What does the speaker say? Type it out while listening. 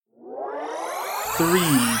Three,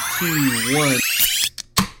 two, one.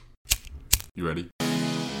 You ready?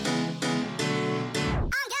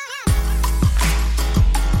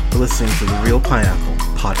 You're listening to the Real Pineapple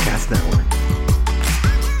Podcast Network.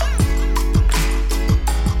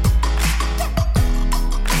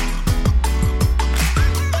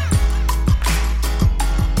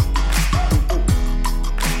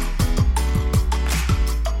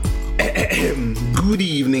 Good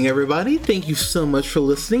evening, everybody. Thank you so much for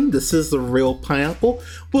listening. This is the Real Pineapple.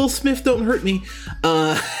 Will Smith, don't hurt me.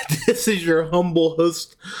 This is your humble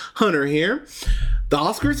host, Hunter here. The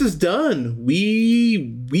Oscars is done. We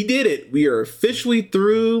did it. We are officially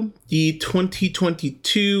through the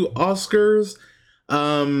 2022 Oscars.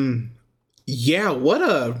 Yeah, what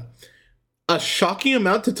a shocking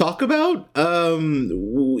amount to talk about.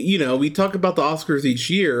 You know, we talk about the Oscars each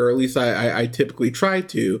year, or at least I typically try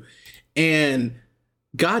to. And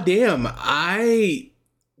goddamn,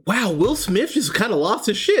 Will Smith just kind of lost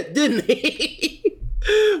his shit, didn't he?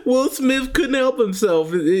 Will Smith couldn't help himself.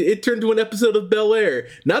 It turned to an episode of Bel-Air.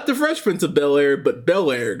 Not the Fresh Prince of Bel-Air, but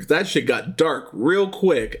Bel-Air. That shit got dark real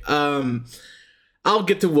quick. I'll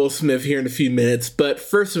get to Will Smith here in a few minutes, but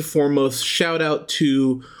first and foremost, shout out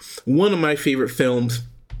to one of my favorite films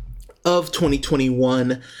of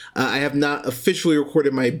 2021. I have not officially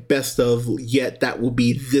recorded my best of yet. That will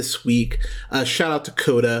be this week. Shout out to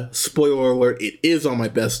Coda. Spoiler alert, it is on my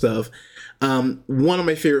best of. One of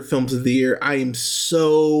my favorite films of the year. I am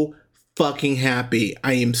so fucking happy.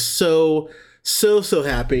 I am so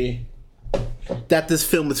happy that this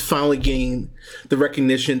film is finally getting the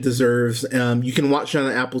recognition it deserves. You can watch it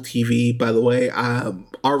on Apple TV, by the way.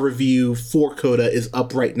 Our review for Coda is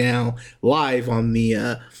up right now, live on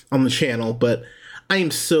the channel. But I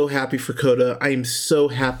am so happy for Coda. I am so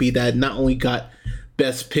happy that it not only got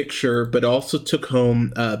Best Picture, but also took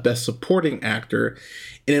home Best Supporting Actor.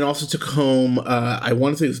 And it also took home, I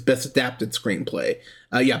want to say it was Best Adapted Screenplay.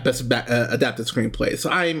 Best Adapted Screenplay. So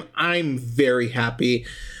I'm very happy.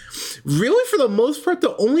 Really, for the most part,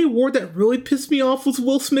 the only award that really pissed me off was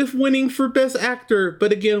Will Smith winning for Best Actor.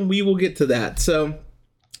 But again, we will get to that. So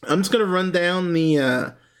I'm just going to run down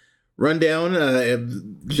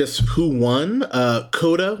just who won.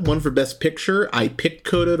 Coda won for Best Picture. I picked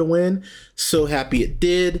Coda to win. So happy it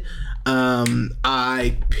did.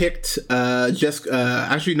 I picked I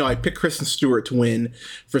picked Kristen Stewart to win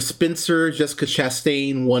for Spencer. Jessica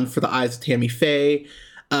Chastain won for The Eyes of Tammy Faye.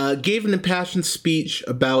 Gave an impassioned speech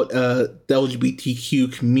about the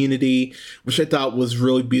LGBTQ community, which I thought was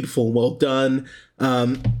really beautiful and well done.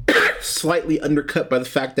 Slightly undercut by the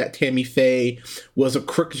fact that Tammy Faye was a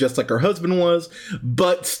crook just like her husband was,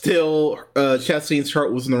 but still, Chastain's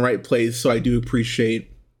heart was in the right place, so I do appreciate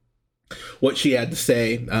what she had to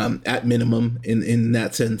say, at minimum, in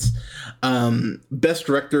that sense. Best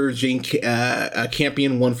Director, Jane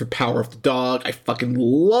Campion won for Power of the Dog. I fucking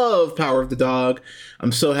love Power of the Dog.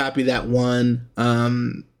 I'm so happy that won.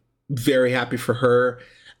 Very happy for her.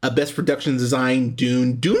 Best Production Design,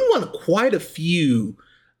 Dune. Dune won quite a few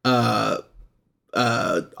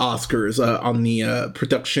Oscars on the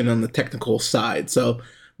production, on the technical side. So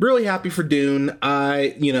really happy for Dune.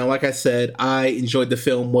 Like I said, I enjoyed the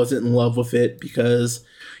film, wasn't in love with it because,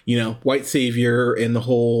 white savior and the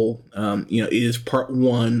whole, it is part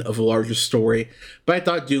one of a larger story. But I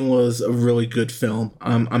thought Dune was a really good film.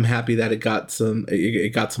 I'm happy that it got some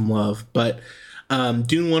love. But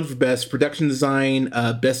Dune won for Best Production Design.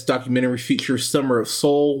 Best Documentary Feature, Summer of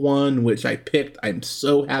Soul won, which I picked. I'm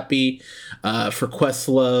so happy for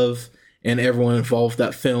Questlove and everyone involved with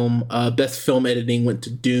that film. Best Film Editing went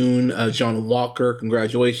to Dune. John Walker,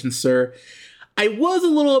 congratulations, sir. I was a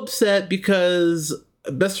little upset because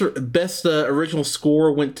best original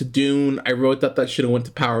score went to Dune. I really thought that should have went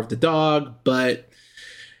to Power of the Dog, but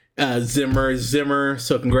Zimmer.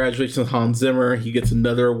 So congratulations, Hans Zimmer. He gets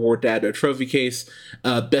another award to add to a trophy case.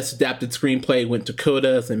 Best Adapted Screenplay went to Coda,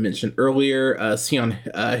 as I mentioned earlier. Sion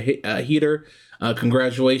Heder.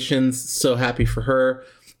 Congratulations. So happy for her.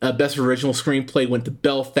 Best Original Screenplay went to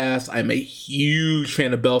Belfast. I'm a huge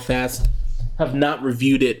fan of Belfast. Have not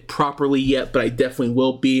reviewed it properly yet, but I definitely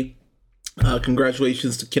will be.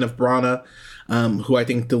 Congratulations to Kenneth Branagh, who I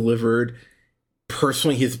think delivered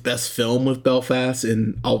personally his best film with Belfast,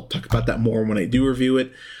 and I'll talk about that more when I do review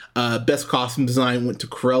it. Best Costume Design went to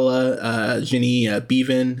Cruella, Jenny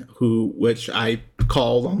Beavan, which I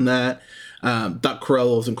called on that. Thought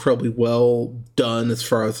Cruella was incredibly well done as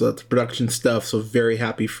far as the production stuff, so very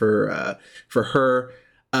happy for her.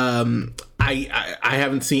 I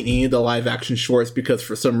haven't seen any of the live action shorts because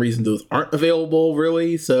for some reason those aren't available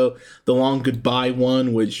really. So the Long Goodbye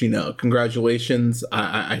one, which, you know, congratulations.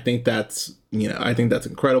 I think that's, you know, I think that's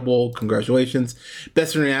incredible. Congratulations.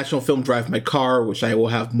 Best international film, Drive My Car, which I will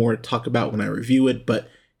have more to talk about when I review it, but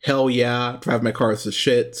hell yeah, Drive My Car is the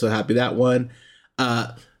shit. So happy that one.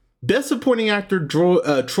 Best supporting actor,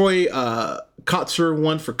 Troy Kotsur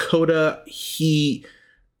won for Coda. He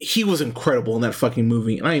was incredible in that fucking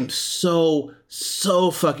movie, and I am so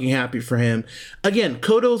fucking happy for him. Again,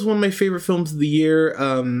 Coda is one of my favorite films of the year.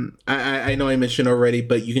 I know I mentioned already,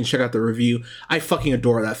 but you can check out the review. I fucking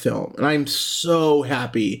adore that film, and I'm so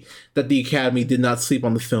happy that the Academy did not sleep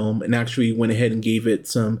on the film and actually went ahead and gave it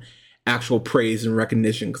some actual praise and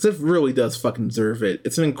recognition, because it really does fucking deserve it.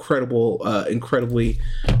 It's an incredibly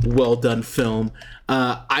well done film.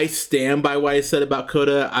 I stand by what I said about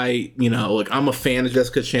Coda. I'm a fan of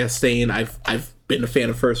Jessica Chastain. I've been a fan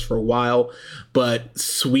of hers for a while, but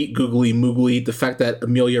sweet googly moogly, the fact that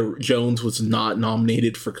Emilia Jones was not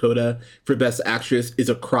nominated for Coda for Best Actress is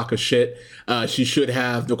a crock of shit. She should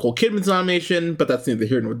have Nicole Kidman's nomination, but that's neither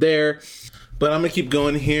here nor there. But I'm gonna keep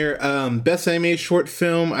going here. Best animated short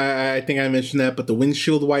film. I think I mentioned that, but the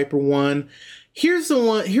Windshield Wiper won. Here's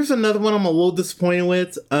another one I'm a little disappointed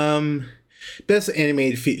with. Best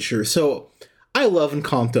animated feature. So I love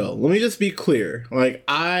Encanto. Let me just be clear. Like,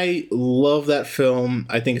 I love that film.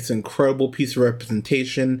 I think it's an incredible piece of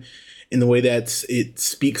representation in the way that it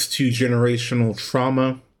speaks to generational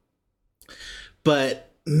trauma.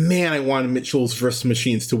 But man, I wanted Mitchell's vs.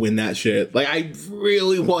 Machines to win that shit. Like, I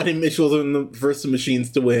really wanted Mitchell's vs. Machines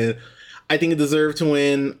to win. I think it deserved to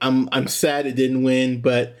win. I'm sad it didn't win,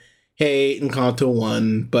 but hey, Encanto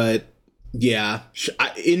won. But yeah,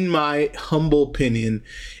 in my humble opinion,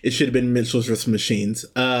 it should have been Mitchell's vs. Machines.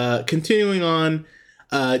 Continuing on,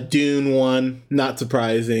 Dune won. Not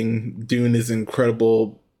surprising. Dune is an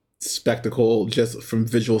incredible spectacle just from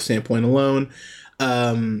visual standpoint alone.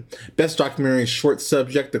 Best documentary short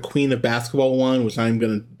subject, The Queen of Basketball won, which I'm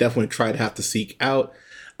gonna definitely try to have to seek out.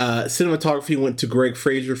 Cinematography went to Greg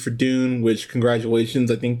Fraser for Dune, which congratulations.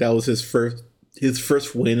 I think that was his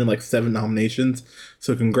first win in like 7 nominations.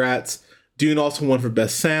 So congrats. Dune also won for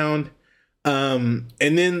Best Sound. And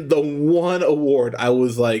then the one award, I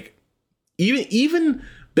was like, even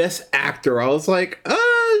Best Actor, I was like,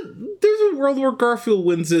 there's a world where Garfield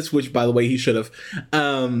wins this, which by the way, he should have.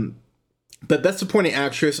 But Best Supporting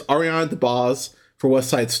Actress, Ariana DeBose for West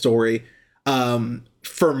Side Story.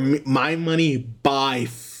 For my money, by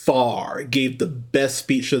far, gave the best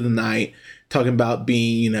speech of the night, talking about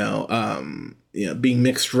being, being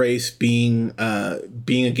mixed race, being a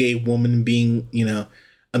gay woman, being,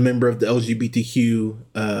 a member of the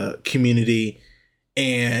LGBTQ community,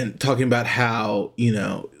 and talking about how,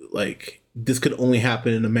 like, this could only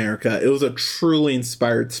happen in America. It was a truly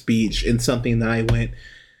inspired speech and something that I went,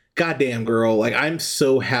 goddamn girl, like, I'm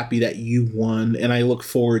so happy that you won, and I look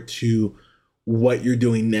forward to what you're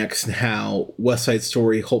doing next and how West Side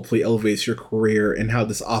Story hopefully elevates your career and how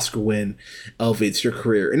this Oscar win elevates your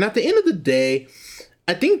career. And at the end of the day,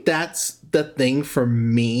 I think that's the thing for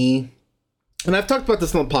me. And I've talked about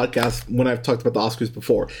this on the podcast when I've talked about the Oscars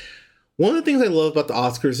before. One of the things I love about the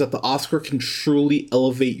Oscars is that the Oscar can truly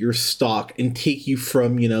elevate your stock and take you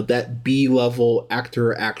from, that B-level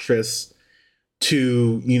actor or actress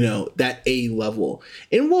to, that A level.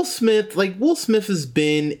 And Will Smith has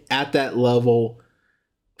been at that level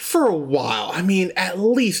for a while. I mean, at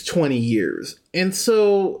least 20 years. And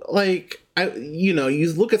so, like, you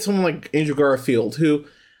look at someone like Andrew Garfield, who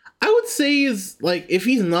I would say is, like, if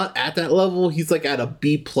he's not at that level, he's like at a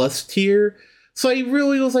B+ tier. So I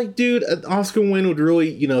really was like, dude, an Oscar win would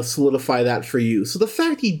really, solidify that for you. So the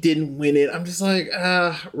fact he didn't win it, I'm just like,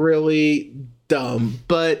 really dumb.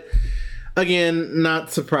 But again, not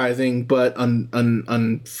surprising, but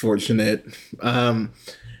unfortunate.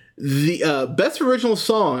 The best original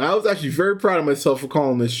song, I was actually very proud of myself for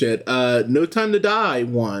calling this shit. No Time to Die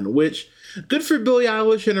won, which, good for Billie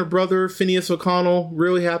Eilish and her brother Phineas O'Connell.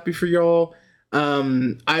 Really happy for y'all.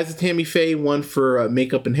 Eyes of Tammy Faye won for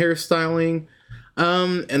makeup and hairstyling.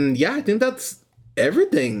 And yeah, I think that's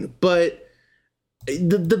everything. But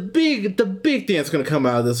the big thing that's going to come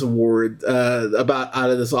out of this award,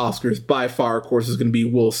 out of this Oscars by far, of course, is going to be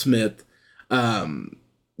Will Smith,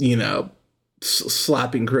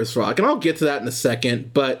 slapping Chris Rock, and I'll get to that in a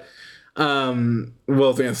second. But what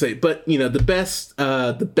was I going to say? But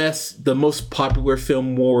the most popular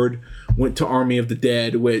film award went to Army of the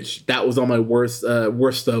Dead, which that was on my worst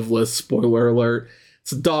of list. Spoiler alert.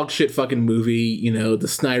 It's a dog shit fucking movie. The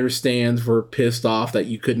Snyder stands were pissed off that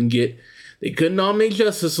you couldn't get They couldn't nominate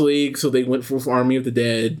Justice League, so they went for Army of the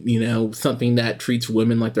Dead, something that treats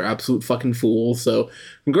women like they're absolute fucking fools. So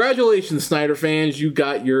congratulations, Snyder fans. You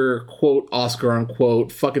got your quote Oscar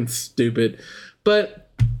unquote. Fucking stupid. But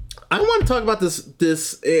I want to talk about this,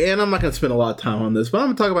 and I'm not going to spend a lot of time on this, but I'm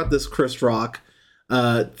going to talk about this Chris Rock,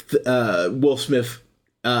 Will Smith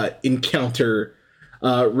encounter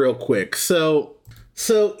real quick. So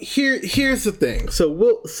here's the thing.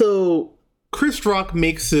 So Chris Rock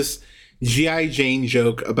makes this G.I. Jane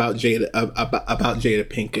joke about Jada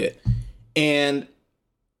Pinkett, and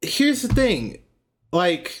here's the thing.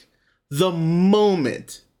 Like, the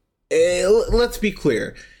moment, let's be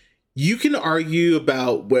clear. You can argue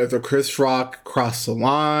about whether Chris Rock crossed the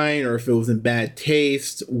line or if it was in bad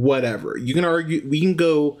taste, whatever. You can argue, we can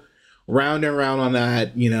go round and round on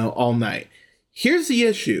that, all night. Here's the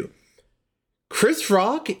issue. Chris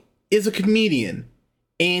Rock is a comedian,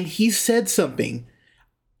 and he said something.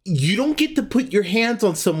 You don't get to put your hands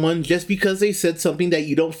on someone just because they said something that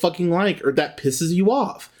you don't fucking like or that pisses you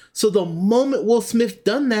off. So the moment Will Smith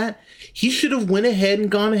done that, he should have went ahead and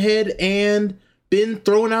gone ahead and been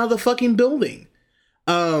thrown out of the fucking building.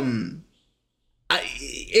 And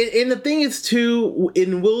the thing is too,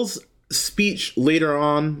 in Will's speech later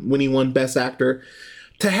on when he won Best Actor,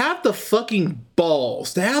 to have the fucking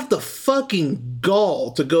balls, to have the fucking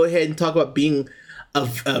gall to go ahead and talk about being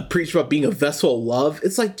preach about being a vessel of love.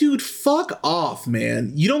 It's like, dude, fuck off,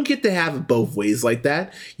 man. You don't get to have it both ways like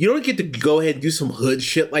that. You don't get to go ahead and do some hood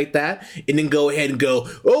shit like that and then go ahead and go,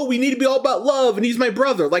 oh, we need to be all about love and he's my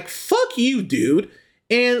brother. Like, fuck you, dude.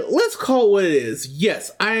 And let's call it what it is. Yes,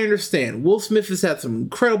 I understand. Will Smith has had some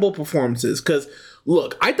incredible performances because,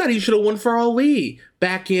 look, I thought he should have won for Ali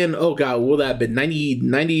back in, oh God, what would that have been,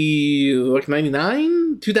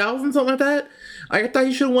 99, 2000, something like that? I thought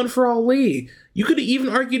he should have won for Ali. You could have even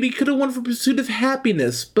argued he could have won for Pursuit of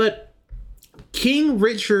Happiness, but King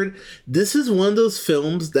Richard, this is one of those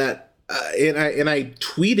films that, and I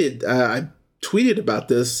tweeted about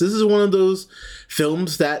this. This is one of those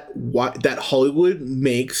films that Hollywood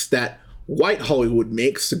makes, that white Hollywood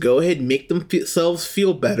makes, to go ahead and make themselves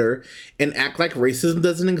feel better and act like racism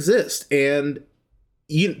doesn't exist. And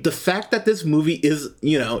the fact that this movie is,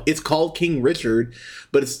 it's called King Richard,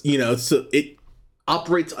 but it's, so it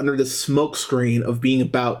operates under the smoke screen of being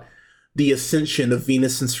about the ascension of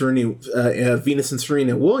Venus and Serena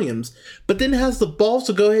Williams, but then has the balls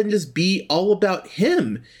to go ahead and just be all about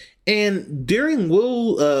him. And during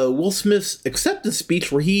Will Smith's acceptance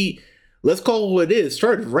speech, where he, let's call it what it is,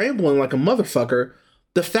 started rambling like a motherfucker,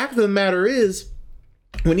 the fact of the matter is,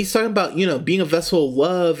 when he's talking about, being a vessel of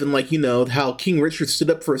love and, like, how King Richard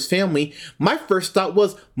stood up for his family, my first thought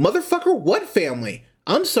was, motherfucker, what family?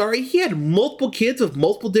 I'm sorry, he had multiple kids with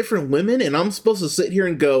multiple different women, and I'm supposed to sit here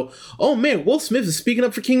and go, oh man, Will Smith is speaking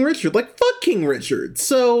up for King Richard. Like, fuck King Richard.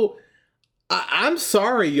 So, I'm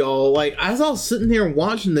sorry, y'all. Like, as I was sitting there and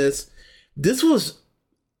watching this, this was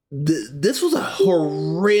a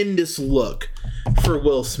horrendous look for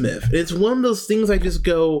Will Smith. And it's one of those things I just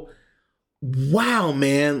go, wow,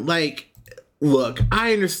 man, like, look,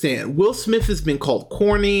 I understand. Will Smith has been called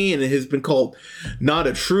corny and it has been called not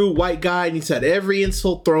a true white guy, and he's had every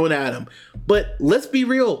insult thrown at him. But let's be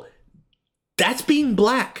real. That's being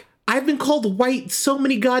black. I've been called white so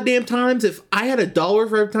many goddamn times. If I had $1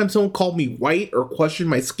 for every time someone called me white or questioned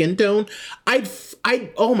my skin tone,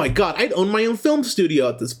 oh my God, I'd own my own film studio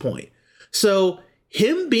at this point. So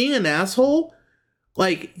him being an asshole,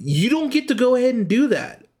 like, you don't get to go ahead and do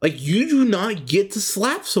that. Like, you do not get to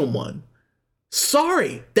slap someone.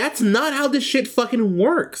 Sorry, that's not how this shit fucking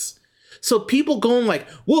works. So people going like,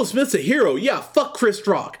 Will Smith's a hero. Yeah, fuck Chris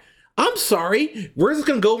Rock. I'm sorry, we're just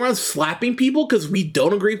gonna go around slapping people because we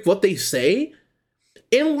don't agree with what they say?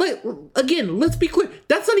 And let's be clear,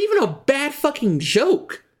 that's not even a bad fucking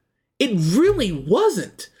joke. It really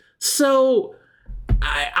wasn't. So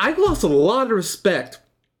I lost a lot of respect.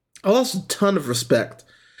 I lost a ton of respect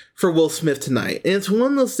for Will Smith tonight. And it's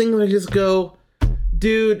one of those things where I just go,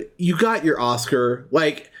 dude, you got your Oscar.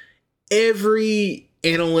 Like, every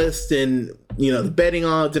analyst and, the betting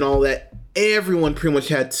odds and all that, everyone pretty much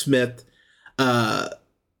had Smith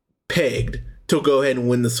pegged to go ahead and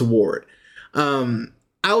win this award. I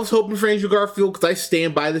was hoping for Andrew Garfield because I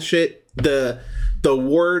stand by the shit. The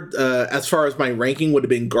award, as far as my ranking, would have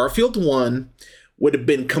been Garfield 1, would have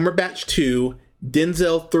been Cumberbatch 2,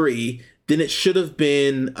 Denzel 3, then it should have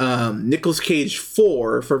been Nicolas Cage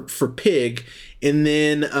 4 for Pig, and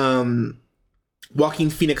then Joaquin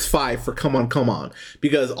Phoenix 5 for Come On, Come On.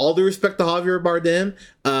 Because all due respect to Javier Bardem,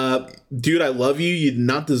 dude, I love you. You did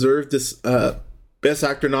not deserve this Best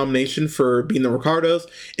Actor nomination for Being the Ricardos,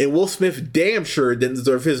 and Will Smith damn sure didn't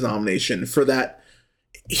deserve his nomination for that.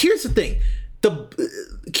 Here's the thing.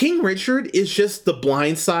 King Richard is just The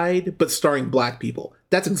Blind Side, but starring black people.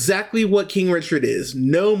 That's exactly what King Richard is.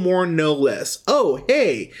 No more, no less. Oh,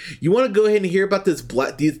 hey, you want to go ahead and hear about this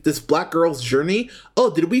black girl's journey?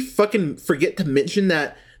 Oh, did we fucking forget to mention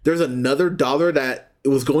that there's another daughter that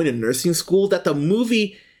was going to nursing school? That the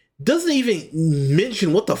movie doesn't even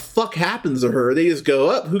mention what the fuck happens to her. They just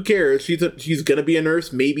go, up, who cares? She's gonna be a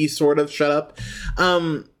nurse, maybe, sort of, shut up.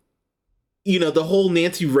 You know, the whole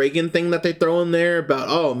Nancy Reagan thing that they throw in there about,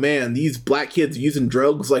 oh man, these black kids using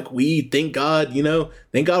drugs like weed, thank God, you know,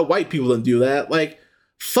 thank God white people don't do that. Like,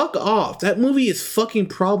 fuck off. That movie is fucking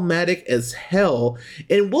problematic as hell.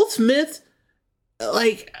 And Will Smith,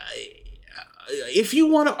 like, if you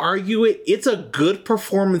want to argue it, it's a good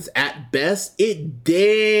performance at best. It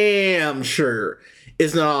damn sure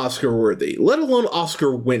is not Oscar worthy, let alone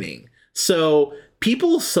Oscar winning. So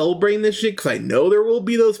people celebrating this shit, because I know there will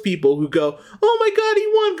be those people who go, oh my God, he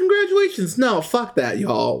won, congratulations. No, fuck that,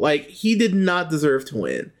 y'all. Like, he did not deserve to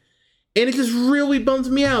win. And it just really bums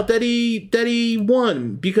me out that he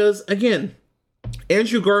won, because again,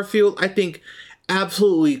 Andrew Garfield, I think,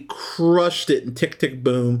 absolutely crushed it in Tick, Tick,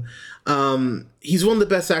 Boom. He's one of the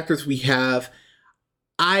best actors we have.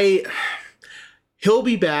 He'll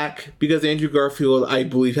be back because Andrew Garfield, I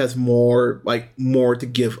believe, has more to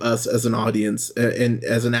give us as an audience and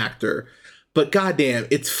as an actor. But goddamn,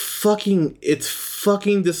 it's fucking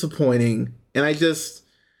disappointing. And I just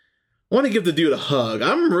want to give the dude a hug.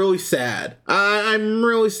 I'm really sad. I'm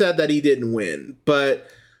really sad that he didn't win. But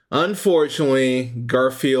unfortunately,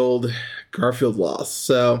 Garfield lost.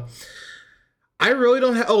 So I really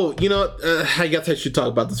don't have. Oh, you know, I guess I should talk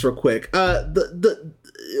about this real quick. The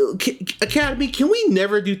Academy, can we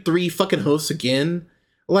never do 3 fucking hosts again?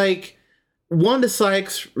 Like, Wanda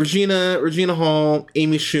Sykes, Regina Hall,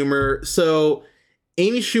 Amy Schumer. So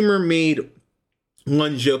Amy Schumer made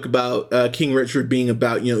one joke about King Richard being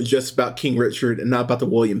about, you know, just about King Richard and not about the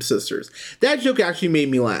Williams sisters. That joke actually made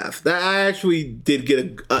me laugh. That I actually did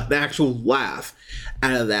get an actual laugh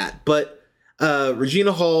out of that. But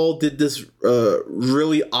Regina Hall did this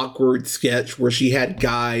really awkward sketch where she had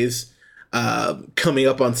guys coming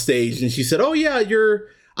up on stage, and she said, oh yeah,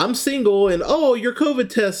 I'm single, and oh, your COVID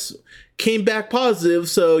test came back positive,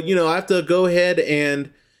 so, you know, I have to go ahead and,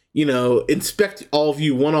 you know, inspect all of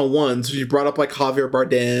you one-on-one. So she brought up like Javier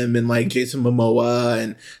Bardem and like Jason Momoa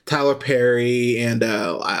and Tyler Perry and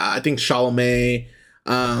I think Chalamet.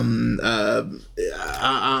 I'm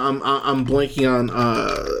blanking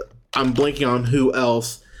on who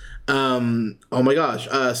else. Oh my gosh,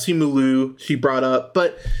 Simu Liu she brought up,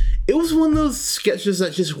 but it was one of those sketches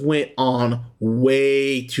that just went on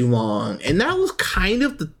way too long. And that was kind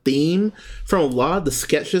of the theme from a lot of the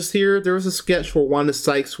sketches here. There was a sketch where Wanda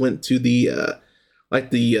Sykes went to the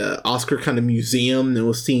Oscar kind of museum and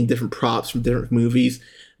was seeing different props from different movies.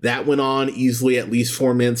 That went on easily at least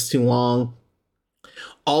 4 minutes too long.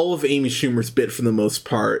 All of Amy Schumer's bit, for the most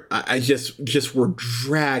part, I just were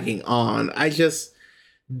dragging on.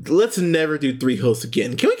 Let's never do 3 hosts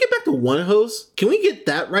again. Can we get back to 1 host? Can we get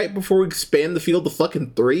that right before we expand the field to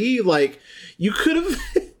fucking 3? Like, you could have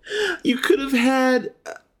had,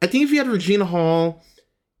 I think if you had Regina Hall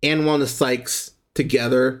and Wanda Sykes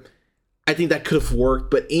together, I think that could have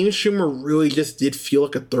worked. But Amy Schumer really just did feel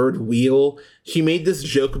like a third wheel. She made this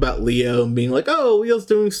joke about Leo and being like, oh, Leo's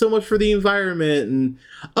doing so much for the environment, and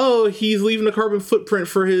oh, he's leaving a carbon footprint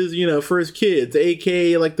for his, you know, for his kids,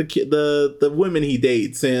 aka like the women he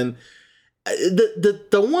dates. And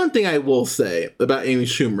the one thing I will say about Amy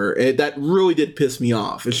Schumer that really did piss me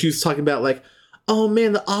off is she was talking about like, oh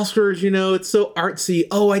man, the Oscars, you know, it's so artsy.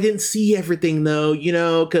 Oh, I didn't see everything though, you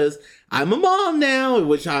know, because I'm a mom now,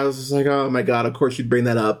 which I was just like, oh my God, of course you'd bring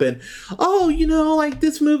that up. And, oh, you know, like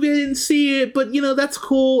this movie, I didn't see it, but you know, that's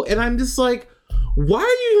cool. And I'm just like, why are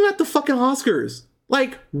you even at the fucking Oscars?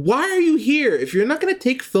 Like, why are you here? If you're not going to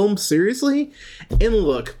take film seriously, and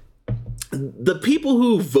look, the people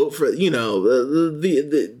who vote for, you know,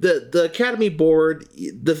 the Academy Board,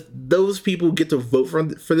 those people who get to vote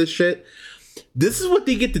for this shit, this is what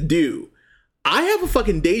they get to do. I have a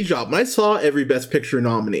fucking day job, and I saw every Best Picture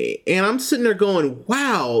nominee, and I'm sitting there going,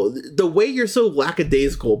 wow, the way you're so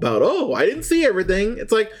lackadaisical about, oh, I didn't see everything.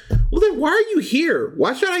 It's like, well, then why are you here?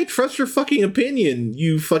 Why should I trust your fucking opinion,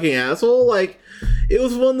 you fucking asshole? Like, it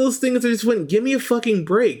was one of those things that just went, give me a fucking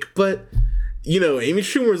break. But, you know, Amy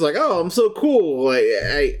Schumer was like, oh, I'm so cool. Like,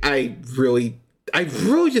 I really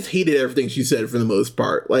just hated everything she said for the most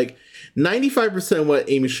part. Like, 95% of what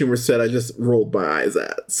Amy Schumer said, I just rolled my eyes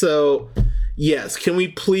at. So, yes, can we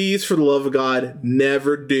please, for the love of God,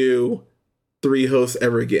 never do 3 hosts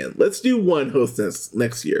ever again? Let's do 1 host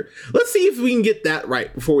next year. Let's see if we can get that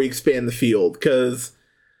right before we expand the field, because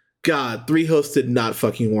God, 3 hosts did not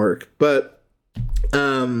fucking work. But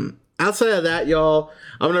outside of that, y'all,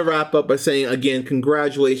 I'm going to wrap up by saying, again,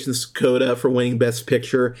 congratulations to Coda for winning Best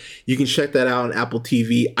Picture. You can check that out on Apple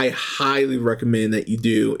TV. I highly recommend that you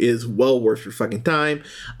do. It is well worth your fucking time.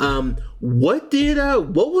 What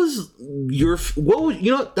was,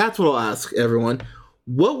 that's what I'll ask everyone.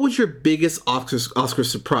 What was your biggest Oscar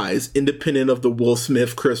surprise, independent of the Will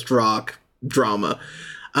Smith, Chris Rock drama?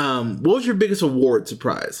 What was your biggest award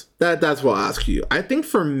surprise? That's what I'll ask you. I think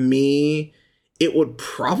for me, it would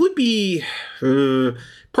probably be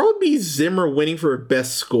Zimmer winning for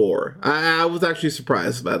best score. I was actually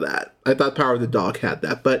surprised by that. I thought Power of the Dog had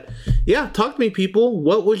that. But yeah, talk to me, people.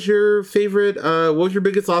 What was your favorite, what was your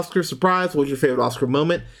biggest Oscar surprise? What was your favorite Oscar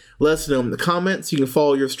moment? Let us know in the comments. You can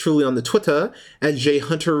follow yours truly on the Twitter at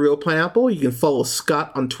JHunterRealPineapple. You can follow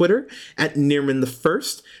Scott on Twitter at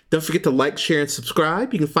Nearman1st. Don't forget to like, share, and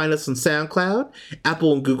subscribe. You can find us on SoundCloud,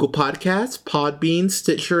 Apple and Google Podcasts, Podbean,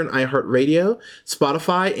 Stitcher, and iHeartRadio,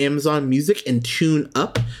 Spotify, Amazon Music, and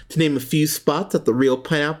TuneUp, to name a few spots at The Real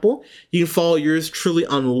Pineapple. You can follow yours truly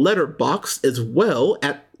on Letterboxd as well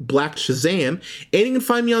at Black Shazam, and you can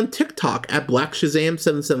find me on TikTok at Black Shazam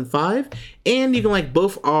 775, and you can like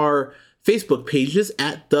both our Facebook pages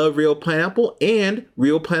at The Real Pineapple and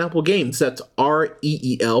Real Pineapple Games. That's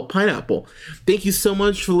REEL Pineapple. Thank you so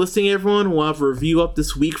much for listening, everyone. We'll have a review up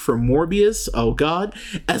this week for Morbius, oh god,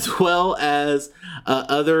 as well as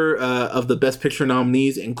other of the Best Picture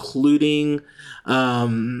nominees, including oh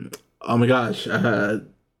my gosh,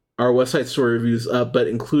 our West Side Story reviews up, but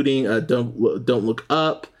including Don't Look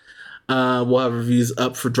Up. We'll have reviews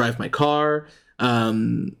up for Drive My Car,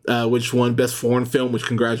 which won Best Foreign Film, which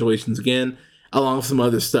congratulations again, along with some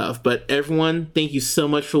other stuff. But everyone, thank you so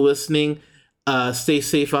much for listening. Stay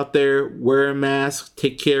safe out there. Wear a mask.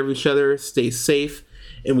 Take care of each other. Stay safe.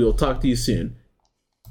 And we will talk to you soon.